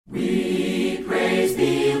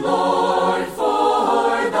Lord,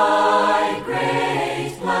 for thy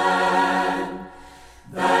great plan,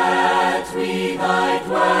 that we thy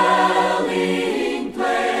dwelling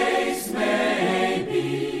place may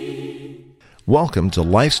be. Welcome to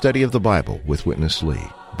Life Study of the Bible with Witness Lee,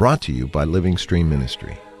 brought to you by Living Stream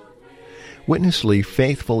Ministry. Witness Lee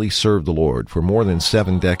faithfully served the Lord for more than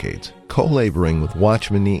 7 decades, co-laboring with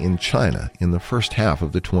Watchman Nee in China in the first half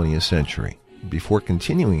of the 20th century, before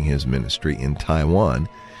continuing his ministry in Taiwan,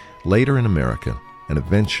 later in America, and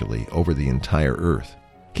eventually over the entire earth.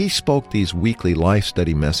 He spoke these weekly life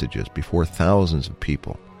study messages before thousands of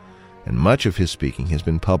people, and much of his speaking has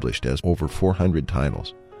been published as over 400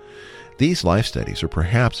 titles. These life studies are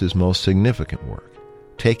perhaps his most significant work,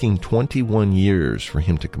 taking 21 years for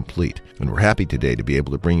him to complete, and we're happy today to be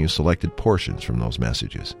able to bring you selected portions from those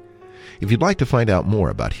messages. If you'd like to find out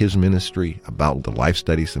more about his ministry, about the life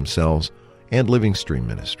studies themselves, and Living Stream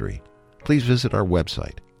Ministry, please visit our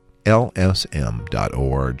website,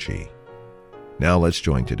 lsm.org. Now let's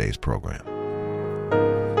join today's program.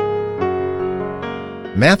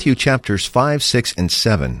 Matthew chapters 5, 6, and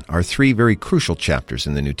 7 are 3 very crucial chapters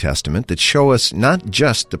in the New Testament that show us not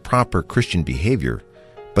just the proper Christian behavior,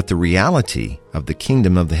 but the reality of the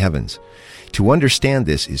kingdom of the heavens. To understand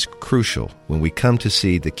this is crucial when we come to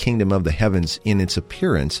see the kingdom of the heavens in its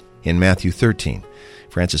appearance in Matthew 13.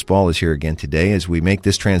 Francis Ball is here again today as we make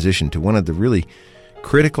this transition to one of the really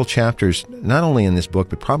critical chapters, not only in this book,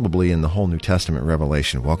 but probably in the whole New Testament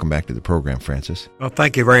revelation. Welcome back to the program, Francis. Well,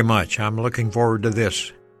 thank you very much. I'm looking forward to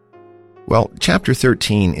this. Well, chapter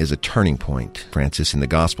 13 is a turning point, Francis, in the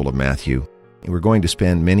Gospel of Matthew. We're going to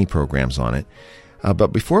spend many programs on it. But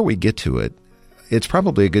before we get to it, it's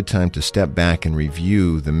probably a good time to step back and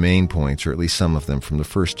review the main points, or at least some of them, from the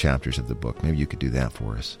first chapters of the book. Maybe you could do that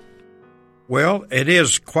for us. Well, it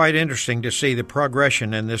is quite interesting to see the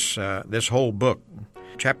progression in this whole book.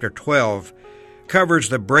 Chapter 12 covers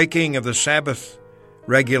the breaking of the Sabbath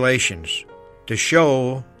regulations to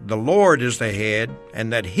show the Lord is the head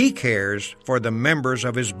and that He cares for the members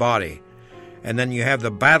of His body. And then you have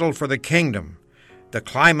the battle for the kingdom, the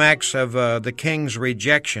climax of the king's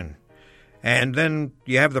rejection. And then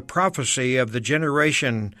you have the prophecy of the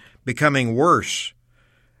generation becoming worse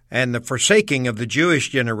and the forsaking of the Jewish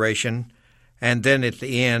generation, and then at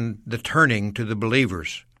the end, the turning to the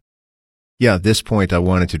believers. Yeah, this point I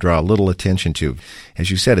wanted to draw a little attention to. As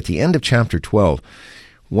you said, at the end of chapter 12,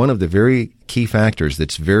 one of the very key factors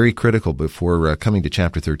that's very critical before coming to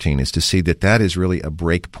chapter 13 is to see that that is really a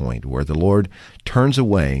break point where the Lord turns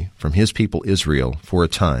away from His people Israel for a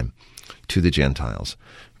time to the Gentiles,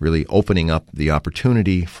 really opening up the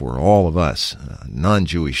opportunity for all of us,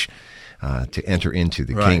 non-Jewish, to enter into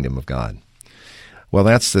the kingdom of God. Well,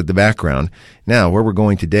 that's the background. Now, where we're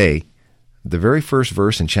going today, the very first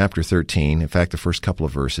verse in chapter 13, in fact, the first couple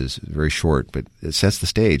of verses, very short, but it sets the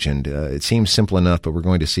stage, and it seems simple enough, but we're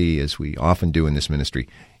going to see, as we often do in this ministry,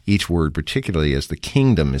 each word, particularly as the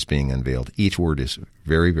kingdom is being unveiled, each word is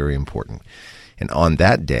very, very important. And on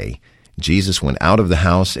that day, Jesus went out of the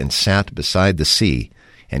house and sat beside the sea,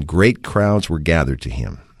 and great crowds were gathered to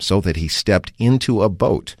Him, so that He stepped into a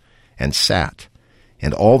boat and sat,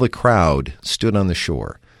 and all the crowd stood on the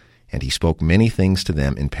shore, and He spoke many things to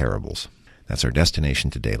them in parables. That's our destination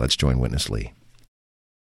today. Let's join Witness Lee.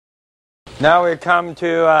 Now we come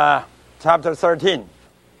to chapter 13.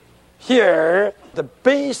 Here, the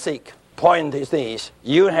basic point is this.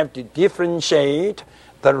 You have to differentiate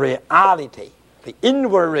the reality, the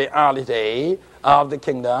inward reality of the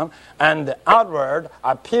kingdom, and the outward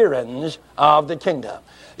appearance of the kingdom.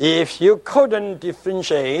 If you couldn't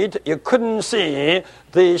differentiate, you couldn't see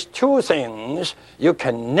these two things, you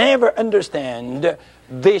can never understand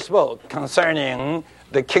this book concerning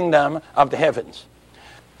the kingdom of the heavens.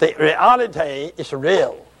 The reality is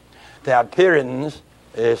real. The appearance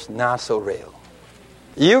is not so real.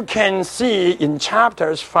 You can see in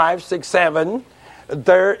chapters 5, 6, 7,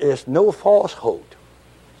 there is no falsehood.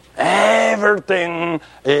 Everything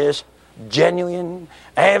is genuine,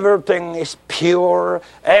 everything is pure,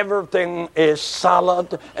 everything is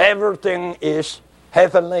solid, everything is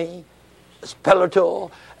heavenly,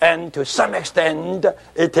 spiritual, and to some extent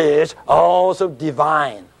it is also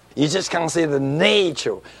divine. You just consider the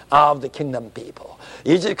nature of the kingdom people.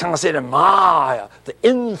 You just consider the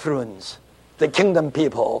influence the kingdom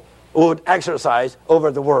people would exercise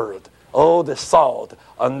over the world. Oh, the salt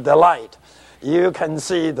and the light. You can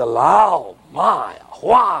see the law,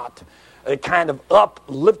 what a kind of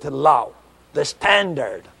uplifted law, the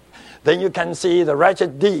standard. Then you can see the righteous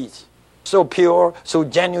deeds, so pure, so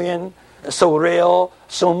genuine, so real,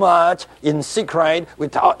 so much in secret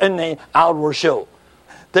without any outward show.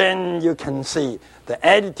 then you can see the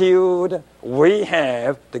attitude we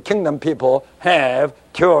have, the kingdom people have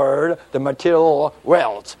toward the material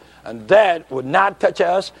wealth. And that would not touch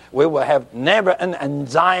us. We will have never an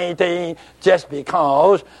anxiety just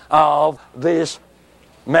because of this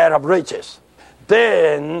matter of riches.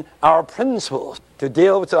 Then our principles to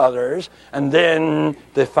deal with others, and then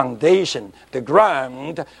the foundation, the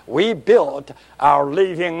ground we built our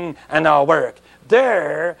living and our work.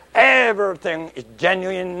 There, everything is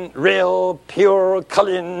genuine, real, pure,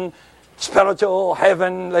 clean, spiritual,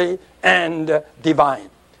 heavenly, and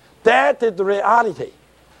divine. That is the reality.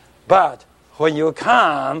 But when you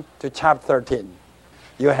come to chapter 13,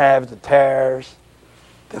 you have the tares,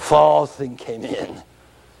 the false thing came in.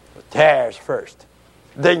 The tares first.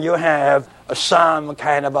 Then you have some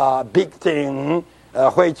kind of a big thing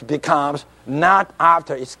which becomes not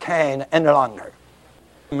after its cane any longer.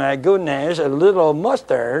 My goodness, a little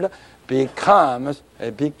mustard becomes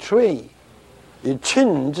a big tree. It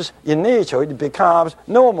changes in nature. It becomes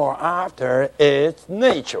no more after its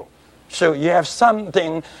nature. So you have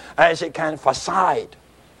something as a kind of facade,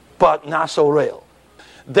 but not so real.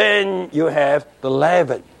 Then you have the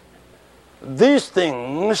leaven. These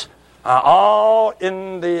things are all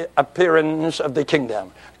in the appearance of the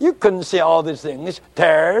kingdom. You couldn't see all these things,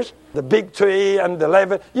 tares, the big tree, and the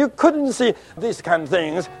leaven. You couldn't see these kind of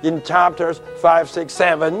things in chapters 5, 6,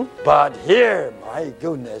 7. But here, my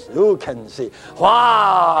goodness, you can see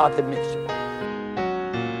what a mixture.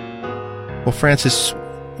 Well, Francis,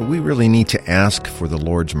 we really need to ask for the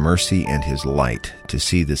Lord's mercy and His light to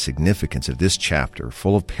see the significance of this chapter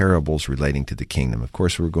full of parables relating to the kingdom. Of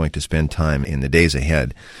course, we're going to spend time in the days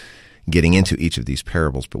ahead getting into each of these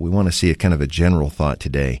parables, but we want to see a kind of a general thought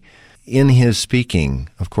today. In his speaking,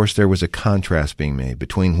 of course, there was a contrast being made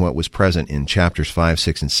between what was present in chapters 5,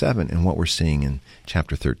 6, and 7 and what we're seeing in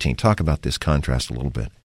chapter 13. Talk about this contrast a little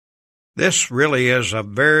bit. This really is a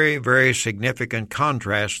very, very significant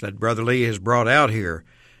contrast that Brother Lee has brought out here,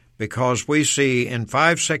 because we see in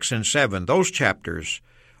 5, 6, and 7, those chapters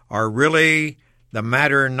are really the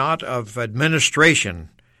matter not of administration,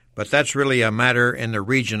 but that's really a matter in the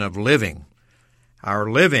region of living.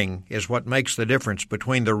 Our living is what makes the difference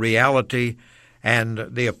between the reality and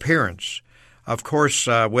the appearance. Of course,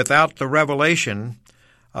 without the revelation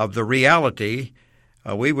of the reality,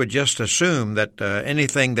 we would just assume that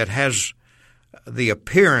anything that has the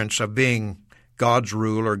appearance of being God's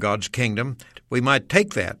rule or God's kingdom, we might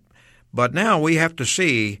take that. But now we have to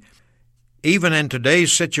see, even in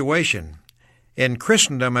today's situation, in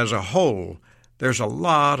Christendom as a whole, there's a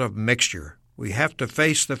lot of mixture. We have to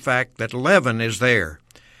face the fact that leaven is there.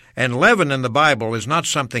 And leaven in the Bible is not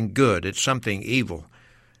something good, it's something evil.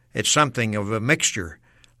 It's something of a mixture,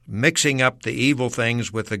 mixing up the evil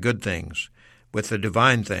things with the good things, with the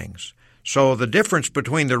divine things. So the difference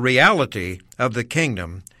between the reality of the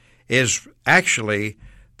kingdom is actually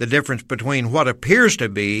the difference between what appears to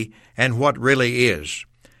be and what really is.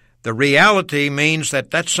 The reality means that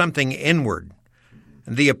that's something inward.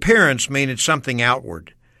 The appearance means it's something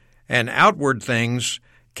outward. And outward things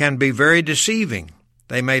can be very deceiving.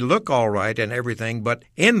 They may look all right and everything, but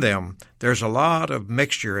in them there's a lot of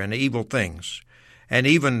mixture and evil things, and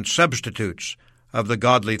even substitutes of the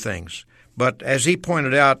godly things. But as he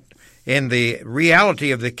pointed out, in the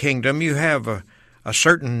reality of the kingdom, you have a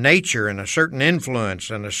certain nature and a certain influence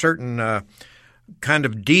and a certain kind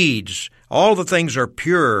of deeds. All the things are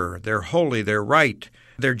pure, they're holy, they're right,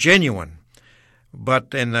 they're genuine.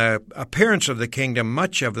 But in the appearance of the kingdom,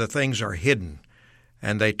 much of the things are hidden.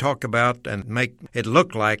 And they talk about and make it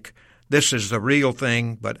look like this is the real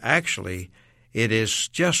thing, but actually it is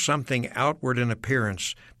just something outward in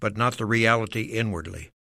appearance, but not the reality inwardly.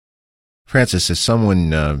 Francis, as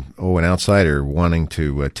someone, an outsider wanting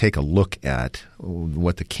to take a look at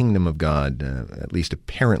what the kingdom of God at least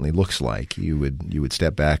apparently looks like, you would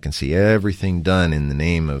step back and see everything done in the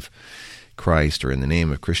name of Christ or in the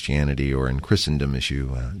name of Christianity or in Christendom, as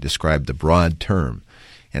you described the broad term.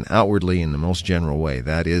 And outwardly, in the most general way,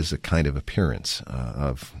 that is a kind of appearance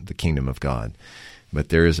of the kingdom of God. But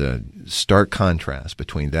there is a stark contrast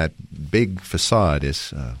between that big facade,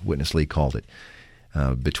 as Witness Lee called it,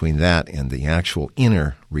 between that and the actual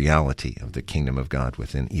inner reality of the kingdom of God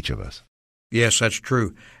within each of us. Yes, that's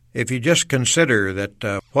true. If you just consider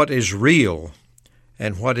that what is real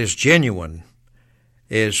and what is genuine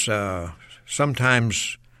is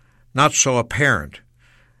sometimes not so apparent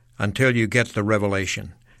until you get the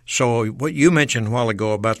revelation. So what you mentioned a while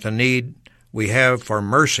ago about the need we have for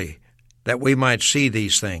mercy, that we might see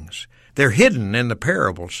these things. They're hidden in the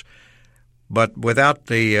parables, but without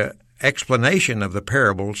the explanation of the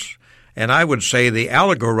parables, and I would say the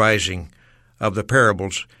allegorizing of the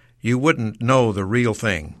parables, you wouldn't know the real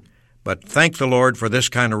thing. But thank the Lord for this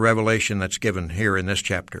kind of revelation that's given here in this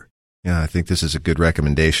chapter. Yeah, I think this is a good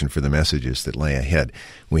recommendation for the messages that lay ahead.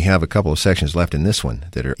 We have a couple of sections left in this one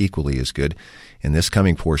that are equally as good. In this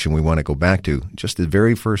coming portion, we want to go back to just the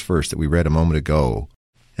very first verse that we read a moment ago,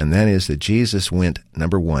 and that is that Jesus went,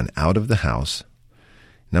 number 1, out of the house.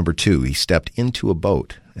 Number 2, he stepped into a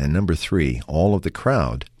boat. And number 3, all of the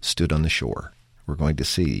crowd stood on the shore. We're going to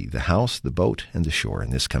see the house, the boat, and the shore in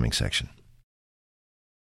this coming section.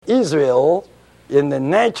 Israel, in the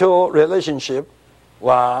natural relationship,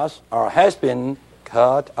 was or has been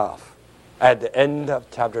cut off at the end of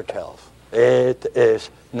chapter 12. It is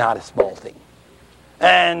not a small thing.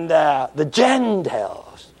 And the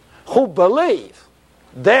Gentiles who believe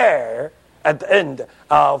there at the end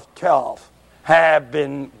of 12 have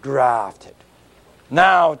been grafted.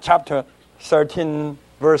 Now, chapter 13,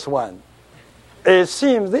 verse 1. It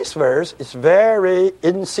seems this verse is very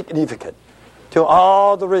insignificant to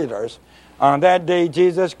all the readers. On that day,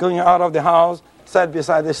 Jesus, going out of the house, sat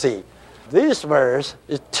beside the sea. This verse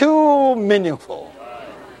is too meaningful.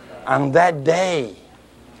 On that day.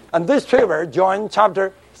 And this trigger joined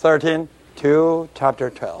chapter 13 to chapter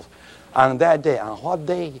 12. On that day. On what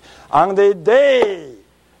day? On the day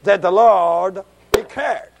that the Lord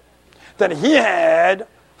declared that he had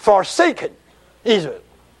forsaken Israel.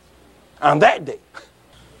 On that day.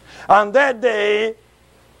 On that day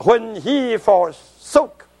when he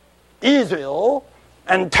forsook Israel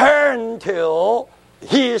and turned to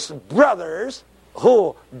his brothers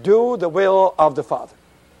who do the will of the Father.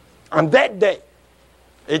 On that day,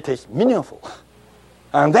 it is meaningful.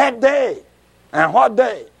 On that day, and what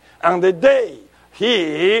day? On the day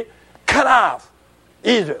he cut off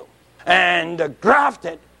Israel and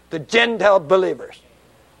grafted the Gentile believers.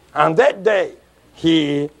 On that day,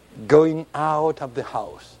 he going out of the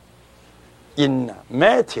house. In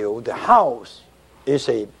Matthew, the house is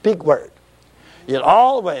a big word. It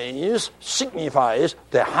always signifies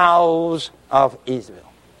the house of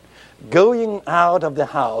Israel. Going out of the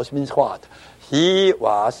house means what? He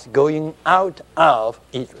was going out of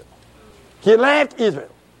Israel. He left Israel.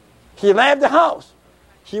 He left the house.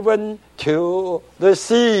 He went to the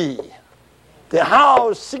sea. The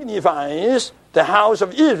house signifies the house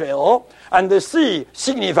of Israel, and the sea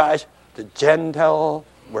signifies the Gentile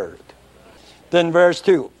world. Then verse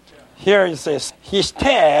 2. Here it says, he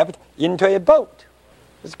stepped into a boat.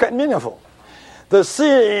 It's quite meaningful. The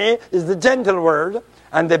sea is the Gentile world,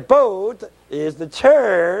 and the boat is the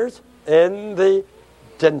church in the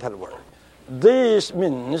Gentile world. This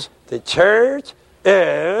means the church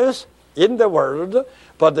is in the world,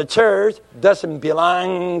 but the church doesn't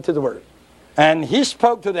belong to the world. And he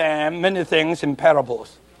spoke to them many things in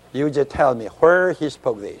parables. You just tell me where he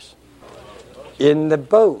spoke this. In the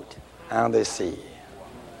boat on the sea.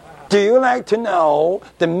 Do you like to know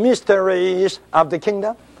the mysteries of the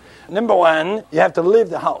kingdom? Number 1, you have to leave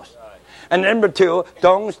the house. And number 2,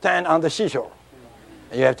 don't stand on the seashore.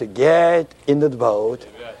 You have to get into the boat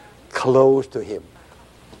close to him.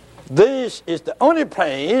 This is the only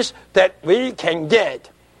place that we can get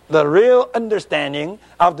the real understanding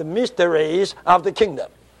of the mysteries of the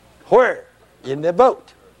kingdom. Where? In the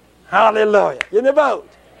boat. Hallelujah. In the boat.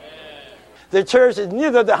 The church is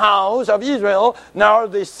neither the house of Israel nor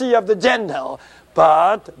the sea of the Gentile,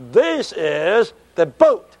 but this is the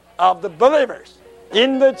boat of the believers.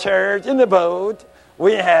 In the church, in the boat,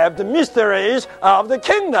 we have the mysteries of the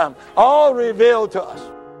kingdom, all revealed to us.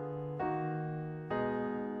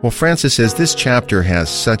 Well, Francis says this chapter has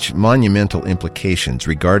such monumental implications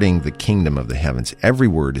regarding the kingdom of the heavens. Every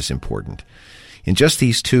word is important. In just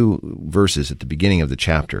these 2 verses at the beginning of the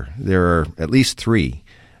chapter, there are at least 3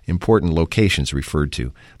 important locations referred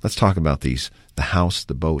to. Let's talk about these: the house,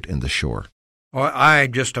 the boat, and the shore. Well,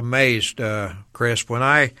 I'm just amazed, Chris, when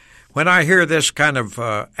I hear this kind of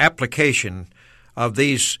application of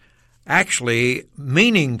these actually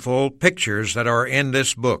meaningful pictures that are in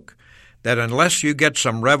this book, that unless you get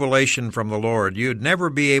some revelation from the Lord, you'd never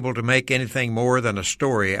be able to make anything more than a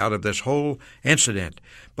story out of this whole incident.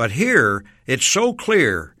 But here, it's so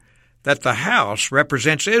clear that the house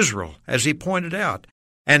represents Israel, as he pointed out.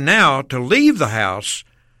 And now, to leave the house,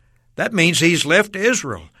 that means he's left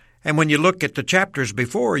Israel. And when you look at the chapters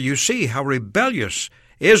before, you see how rebellious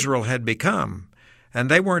Israel had become. And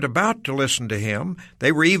they weren't about to listen to him.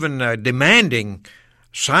 They were even demanding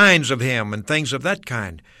signs of him and things of that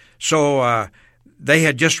kind. So they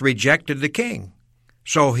had just rejected the king.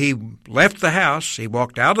 So he left the house, he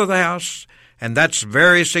walked out of the house, and that's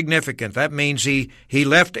very significant. That means he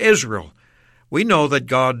left Israel. We know that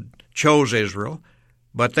God chose Israel,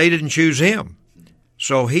 but they didn't choose him.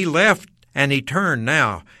 So he left And he turned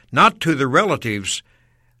now, not to the relatives,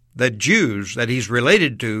 the Jews that he's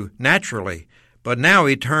related to naturally, but now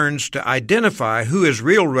he turns to identify who his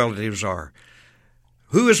real relatives are.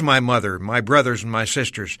 Who is my mother, my brothers, and my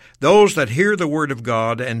sisters? Those that hear the word of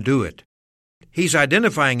God and do it. He's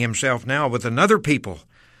identifying himself now with another people.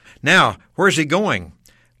 Now, where's he going?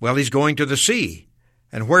 Well, he's going to the sea.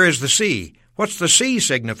 And where is the sea? What's the sea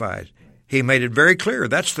signified? He made it very clear.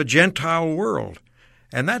 That's the Gentile world.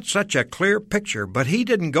 And that's such a clear picture. But he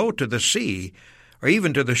didn't go to the sea or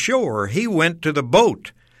even to the shore. He went to the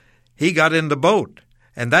boat. He got in the boat.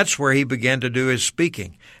 And that's where he began to do his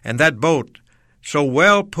speaking. And that boat, so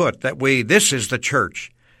well put that this is the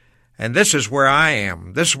church. And this is where I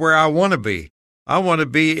am. This is where I want to be. I want to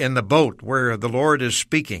be in the boat where the Lord is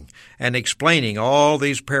speaking and explaining all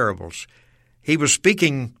these parables. He was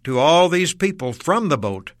speaking to all these people from the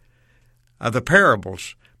boat of the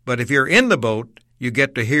parables. But if you're in the boat, you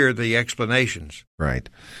get to hear the explanations. Right.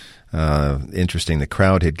 Interesting. The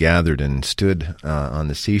crowd had gathered and stood on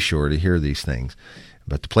the seashore to hear these things.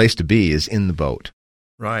 But the place to be is in the boat.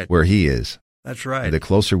 Right. Where he is. That's right. The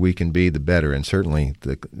closer we can be, the better. And certainly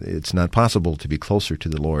it's not possible to be closer to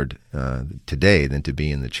the Lord today than to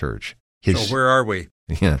be in the church. So where are we?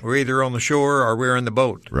 Yeah. We're either on the shore or we're in the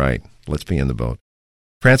boat. Right. Let's be in the boat.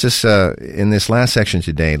 Francis, in this last section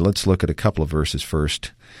today, let's look at a couple of verses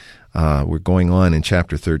first. We're going on in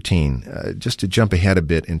chapter 13. Just to jump ahead a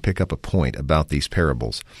bit and pick up a point about these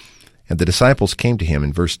parables. And the disciples came to him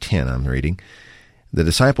in verse 10, I'm reading. The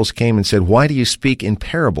disciples came and said, "Why do you speak in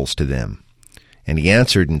parables to them?" And he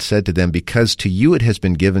answered and said to them, "Because to you it has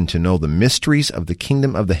been given to know the mysteries of the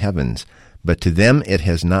kingdom of the heavens, but to them it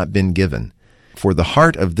has not been given. For the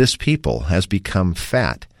heart of this people has become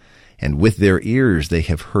fat, and with their ears they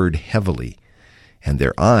have heard heavily, and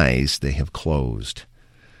their eyes they have closed."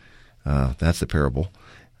 That's the parable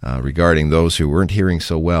regarding those who weren't hearing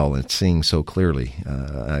so well and seeing so clearly.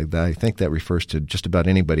 I think that refers to just about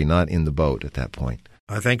anybody not in the boat at that point.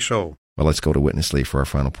 I think so. Well, let's go to Witness Lee for our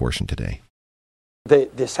final portion today. The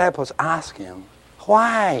disciples asked him,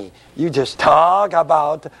 "Why you just talk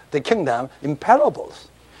about the kingdom in parables?"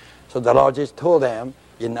 So the Lord just told them,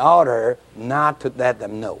 in order not to let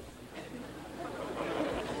them know.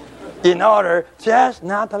 In order just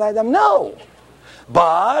not to let them know.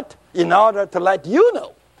 But in order to let you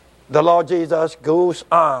know. The Lord Jesus goes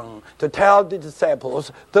on to tell the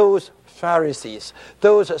disciples, those Pharisees,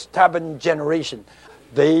 those stubborn generation,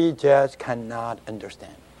 they just cannot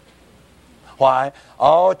understand. Why?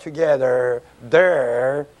 Altogether,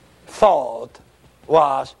 their thought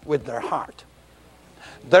was with their heart.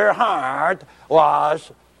 Their heart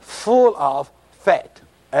was full of fat,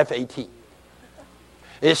 F-A-T.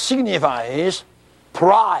 It signifies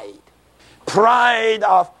pride. Pride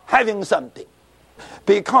of having something.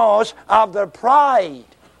 Because of their pride,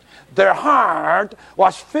 their heart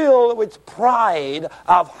was filled with pride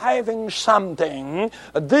of having something.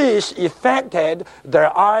 This affected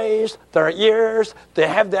their eyes, their ears. They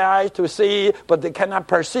have the eyes to see, but they cannot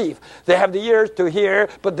perceive. They have the ears to hear,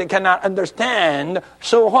 but they cannot understand.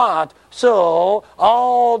 So what? So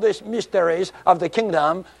all these mysteries of the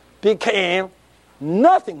kingdom became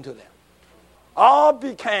nothing to them. All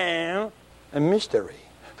became a mystery.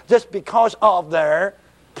 Just because of their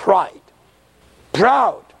pride.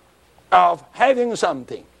 Proud of having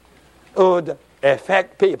something would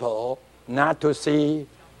affect people not to see,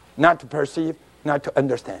 not to perceive, not to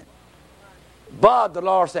understand. But the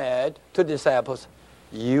Lord said to the disciples,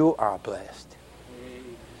 "You are blessed."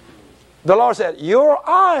 The Lord said, "Your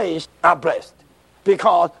eyes are blessed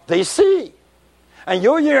because they see, and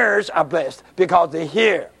your ears are blessed because they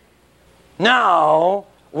hear." Now,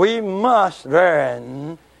 we must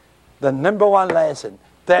learn the number one lesson.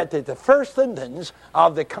 That is the first sentence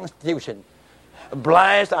of the Constitution.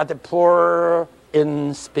 Blessed are the poor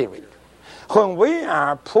in spirit. When we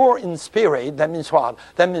are poor in spirit, that means what?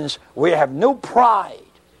 That means we have no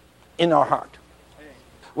pride in our heart.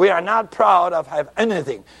 We are not proud of having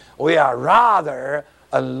anything. We are rather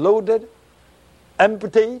unloaded,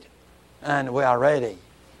 emptied, and we are ready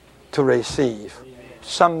to receive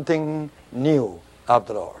something new of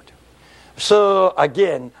the Lord. So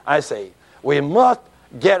again, I say, we must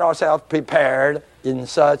get ourselves prepared in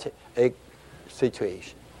such a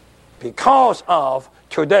situation. Because of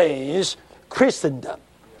today's Christendom,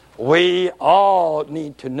 we all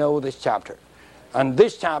need to know this chapter. And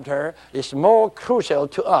this chapter is more crucial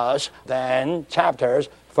to us than chapters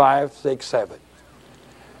 5, 6, 7.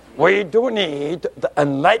 We do need the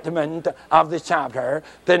enlightenment of this chapter,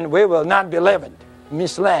 then we will not be leavened,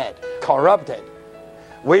 misled, corrupted.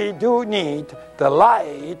 We do need the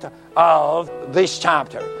light of this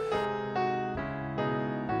chapter.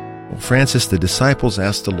 Well, Francis, the disciples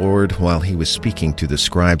asked the Lord while he was speaking to the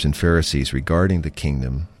scribes and Pharisees regarding the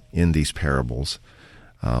kingdom in these parables,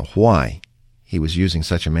 why he was using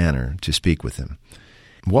such a manner to speak with them.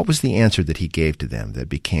 What was the answer that he gave to them that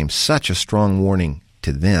became such a strong warning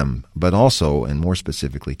to them, but also, and more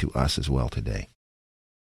specifically, to us as well today?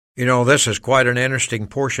 You know, this is quite an interesting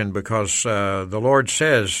portion because the Lord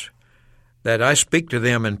says that I speak to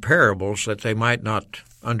them in parables that they might not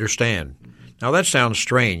understand. Now, that sounds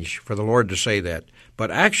strange for the Lord to say that,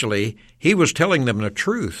 but actually, he was telling them the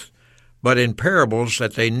truth, but in parables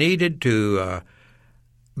that they needed to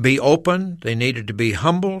be open, they needed to be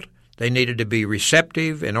humbled, they needed to be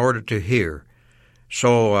receptive in order to hear.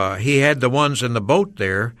 So he had the ones in the boat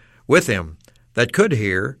there with him that could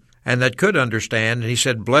hear and that could understand, and he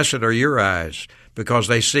said, "Blessed are your eyes because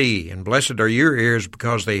they see, and blessed are your ears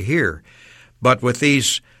because they hear." But with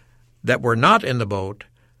these that were not in the boat,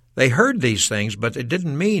 they heard these things, but it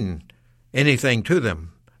didn't mean anything to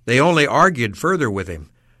them. They only argued further with him,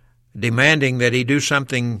 demanding that he do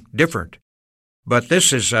something different. But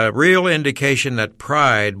this is a real indication that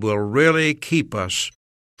pride will really keep us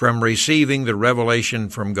from receiving the revelation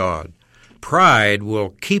from God. Pride will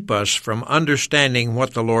keep us from understanding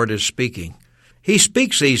what the Lord is speaking. He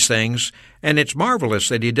speaks these things, and it's marvelous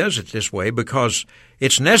that he does it this way because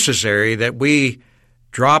it's necessary that we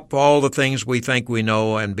drop all the things we think we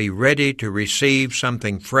know and be ready to receive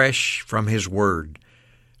something fresh from his word,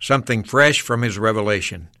 something fresh from his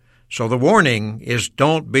revelation. So the warning is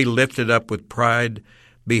don't be lifted up with pride,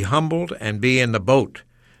 be humbled and be in the boat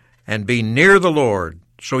and be near the Lord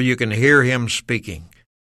so you can hear him speaking.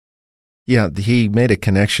 Yeah, he made a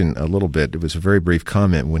connection a little bit. It was a very brief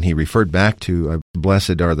comment when he referred back to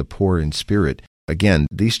blessed are the poor in spirit. Again,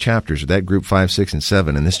 these chapters, that group 5, 6, and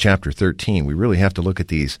 7, and this chapter 13, we really have to look at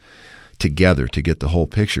these together to get the whole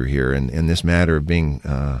picture here. And this matter of being,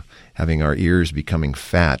 having our ears becoming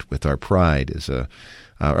fat with our pride is a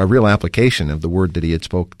real application of the word that he had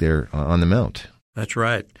spoke there on the Mount. That's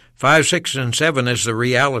right. 5, 6, and 7 is the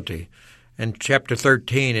reality, and chapter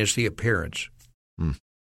 13 is the appearance.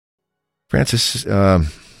 Francis,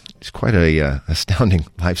 it's quite a astounding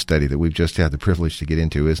life study that we've just had the privilege to get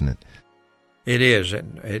into, isn't it? It is.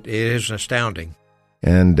 It is astounding.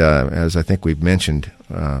 And as I think we've mentioned,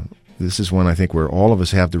 this is one I think where all of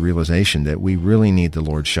us have the realization that we really need the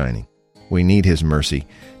Lord shining. We need his mercy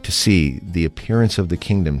to see the appearance of the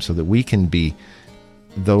kingdom so that we can be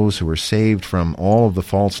those who are saved from all of the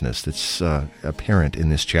falseness that's apparent in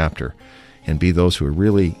this chapter and be those who are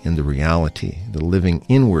really in the reality, the living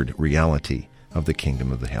inward reality of the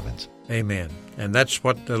kingdom of the heavens. Amen. And that's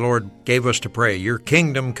what the Lord gave us to pray. Your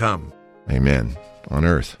kingdom come. Amen. On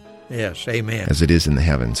earth. Yes, amen. As it is in the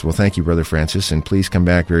heavens. Well, thank you, Brother Francis, and please come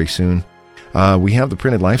back very soon. We have the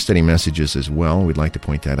printed life study messages as well. We'd like to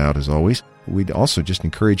point that out as always. We'd also just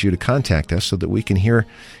encourage you to contact us so that we can hear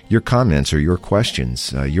your comments or your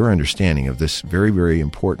questions, your understanding of this very, very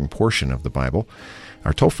important portion of the Bible.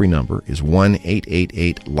 Our toll-free number is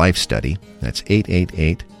 1-888-LIFE-STUDY. That's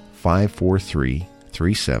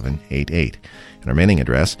 888-543-3788. And our mailing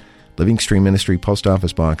address, Living Stream Ministry, Post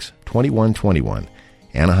Office Box 2121,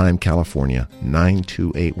 Anaheim, California,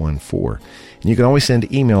 92814. And you can always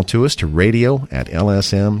send email to us to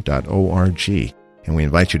radio@lsm.org. And we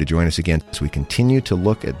invite you to join us again as we continue to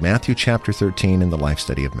look at Matthew chapter 13 and the life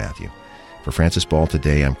study of Matthew. For Francis Ball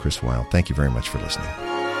today, I'm Chris Wilde. Thank you very much for listening.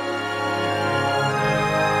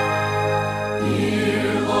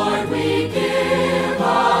 Dear Lord, we give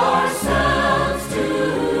ourselves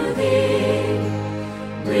to Thee.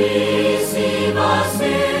 Receive us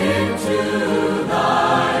into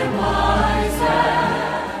Thy wise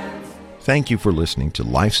hands. Thank you for listening to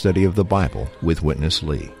Life Study of the Bible with Witness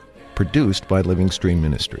Lee, produced by Living Stream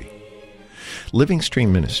Ministry. Living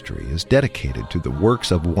Stream Ministry is dedicated to the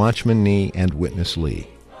works of Watchman Nee and Witness Lee,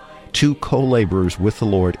 two co-laborers with the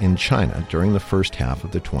Lord in China during the first half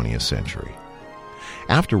of the 20th century.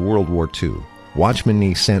 After World War II, Watchman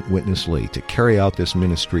Nee sent Witness Lee to carry out this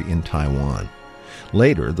ministry in Taiwan.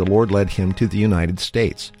 Later, the Lord led him to the United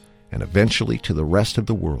States and eventually to the rest of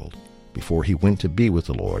the world before he went to be with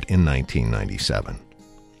the Lord in 1997.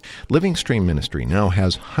 Living Stream Ministry now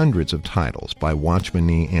has hundreds of titles by Watchman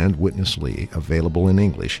Nee and Witness Lee available in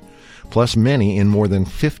English, plus many in more than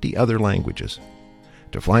 50 other languages.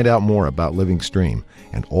 To find out more about Living Stream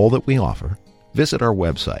and all that we offer, visit our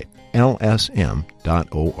website,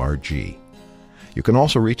 lsm.org. You can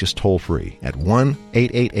also reach us toll-free at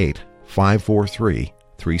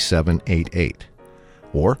 1-888-543-3788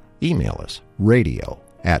 or email us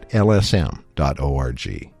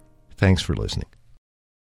radio@lsm.org. Thanks for listening.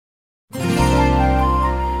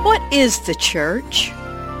 What is the church?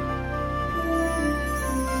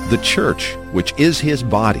 the church, which is his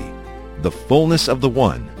body, the fullness of the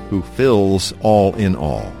one who fills all in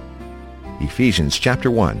all. Ephesians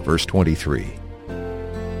chapter 1, verse 23.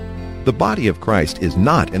 The body of Christ is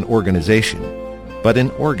not an organization, but an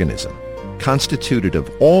organism, constituted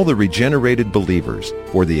of all the regenerated believers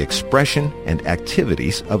for the expression and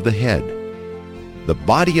activities of the head. The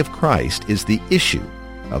body of Christ is the issue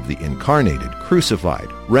of the incarnated, crucified,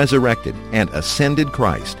 resurrected, and ascended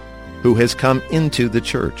Christ, who has come into the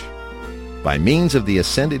church. By means of the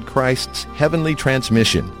ascended Christ's heavenly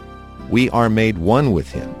transmission, we are made one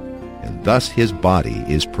with him, and thus his body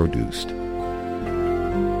is produced.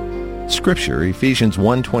 Scripture, Ephesians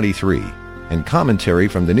 1:23, and commentary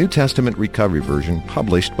from the New Testament Recovery Version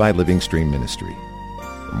published by Living Stream Ministry.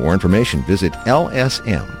 For more information, visit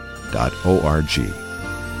lsm.org.